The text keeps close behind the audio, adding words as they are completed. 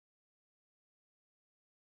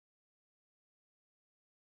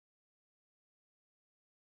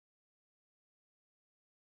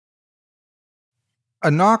A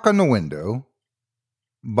Knock on the Window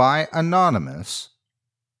by Anonymous,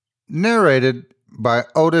 narrated by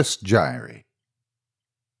Otis Jiry.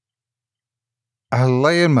 I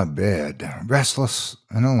lay in my bed, restless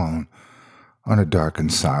and alone, on a dark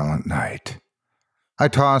and silent night. I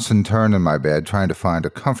toss and turn in my bed, trying to find a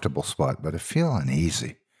comfortable spot, but I feel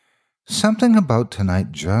uneasy. Something about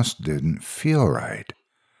tonight just didn't feel right.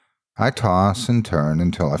 I toss and turn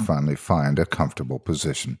until I finally find a comfortable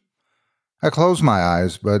position. I close my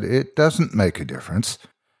eyes, but it doesn't make a difference.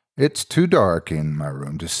 It's too dark in my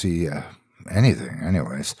room to see anything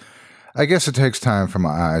anyways. I guess it takes time for my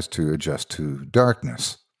eyes to adjust to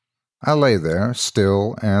darkness. I lay there,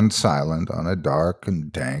 still and silent, on a dark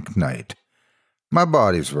and dank night. My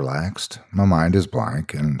body's relaxed, my mind is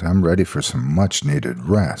blank, and I'm ready for some much-needed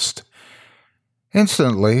rest.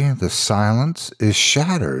 Instantly, the silence is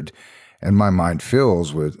shattered, and my mind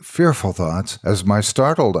fills with fearful thoughts as my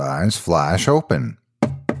startled eyes flash open.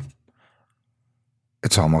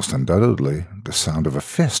 It's almost undoubtedly the sound of a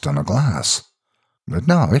fist on a glass. But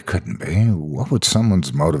no, it couldn't be. What would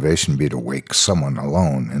someone's motivation be to wake someone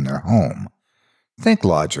alone in their home? Think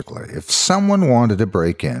logically. If someone wanted to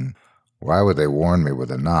break in, why would they warn me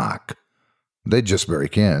with a knock? They'd just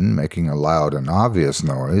break in, making a loud and obvious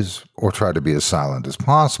noise, or try to be as silent as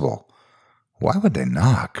possible. Why would they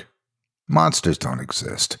knock? Monsters don't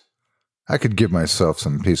exist. I could give myself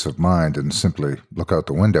some peace of mind and simply look out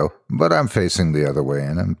the window, but I'm facing the other way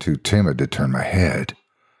and I'm too timid to turn my head.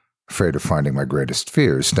 Afraid of finding my greatest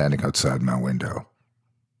fears standing outside my window.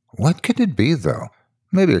 What could it be, though?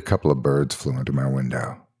 Maybe a couple of birds flew into my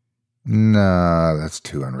window. Nah, that's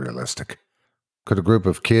too unrealistic. Could a group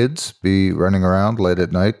of kids be running around late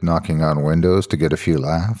at night knocking on windows to get a few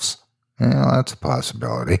laughs? Well, that's a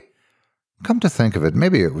possibility. Come to think of it,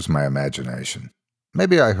 maybe it was my imagination.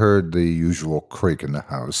 Maybe I heard the usual creak in the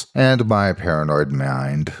house, and my paranoid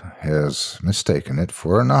mind has mistaken it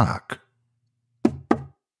for a knock.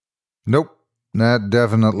 Nope, that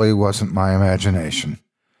definitely wasn't my imagination.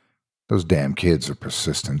 Those damn kids are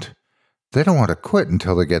persistent. They don't want to quit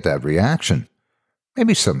until they get that reaction.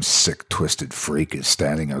 Maybe some sick, twisted freak is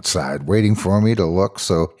standing outside waiting for me to look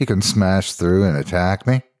so he can smash through and attack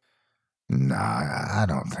me. Nah, I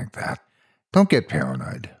don't think that. Don't get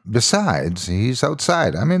paranoid. Besides, he's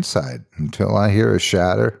outside, I'm inside. Until I hear a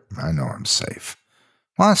shatter, I know I'm safe.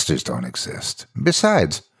 Monsters don't exist.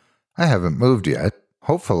 Besides, I haven't moved yet.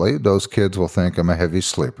 Hopefully, those kids will think I'm a heavy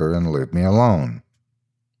sleeper and leave me alone.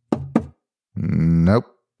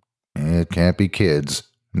 Nope. It can't be kids.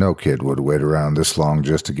 No kid would wait around this long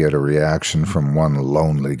just to get a reaction from one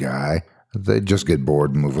lonely guy. They'd just get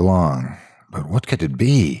bored and move along. But what could it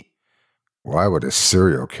be? Why would a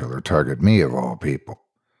serial killer target me of all people?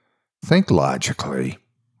 Think logically.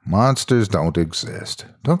 Monsters don't exist.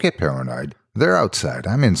 Don't get paranoid. They're outside.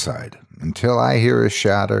 I'm inside. Until I hear a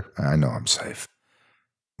shatter, I know I'm safe.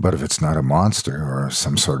 But if it's not a monster or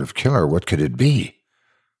some sort of killer, what could it be?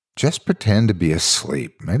 Just pretend to be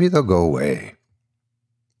asleep. Maybe they'll go away.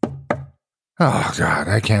 Oh, God,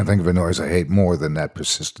 I can't think of a noise I hate more than that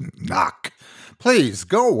persistent knock. Please,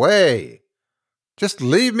 go away. Just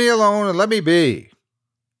leave me alone and let me be.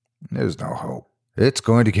 There's no hope. It's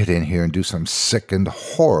going to get in here and do some sick and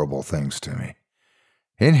horrible things to me.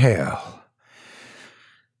 Inhale.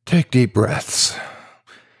 Take deep breaths.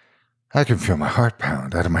 I can feel my heart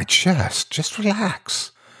pound out of my chest. Just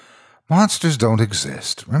relax. Monsters don't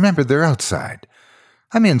exist. Remember, they're outside.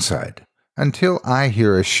 I'm inside. Until I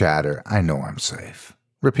hear a shatter, I know I'm safe.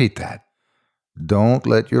 Repeat that. Don't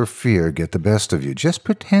let your fear get the best of you. Just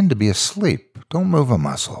pretend to be asleep. Don't move a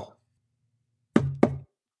muscle.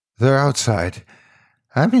 They're outside.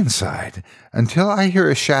 I'm inside. Until I hear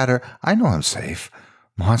a shatter, I know I'm safe.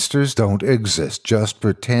 Monsters don't exist. Just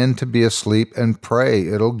pretend to be asleep and pray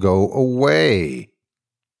it'll go away.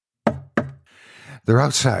 They're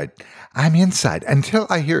outside. I'm inside. Until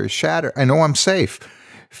I hear a shatter, I know I'm safe.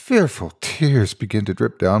 Fearful tears begin to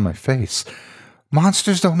drip down my face.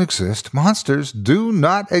 Monsters don't exist. Monsters do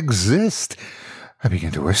not exist. I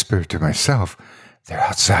begin to whisper to myself. They're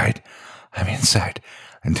outside. I'm inside.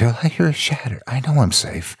 Until I hear a shatter, I know I'm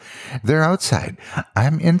safe. They're outside.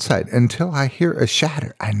 I'm inside. Until I hear a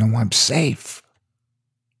shatter, I know I'm safe.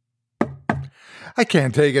 I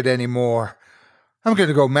can't take it anymore. I'm going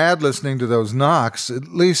to go mad listening to those knocks. At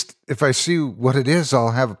least if I see what it is,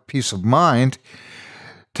 I'll have a peace of mind.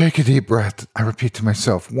 Take a deep breath. I repeat to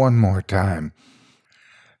myself one more time.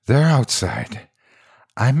 They're outside.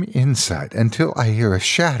 I'm inside. Until I hear a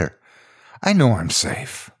shatter, I know I'm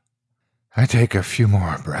safe. I take a few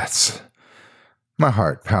more breaths. My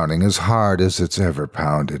heart pounding as hard as it's ever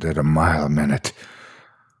pounded at a mile a minute.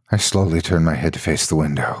 I slowly turned my head to face the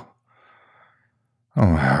window. Oh,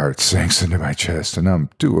 my heart sinks into my chest, and I'm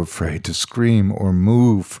too afraid to scream or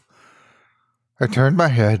move. I turned my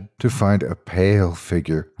head to find a pale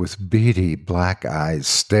figure with beady black eyes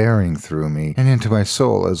staring through me and into my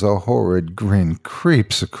soul as a horrid grin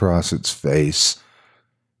creeps across its face.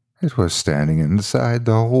 It was standing inside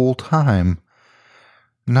the whole time,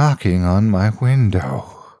 knocking on my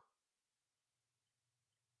window.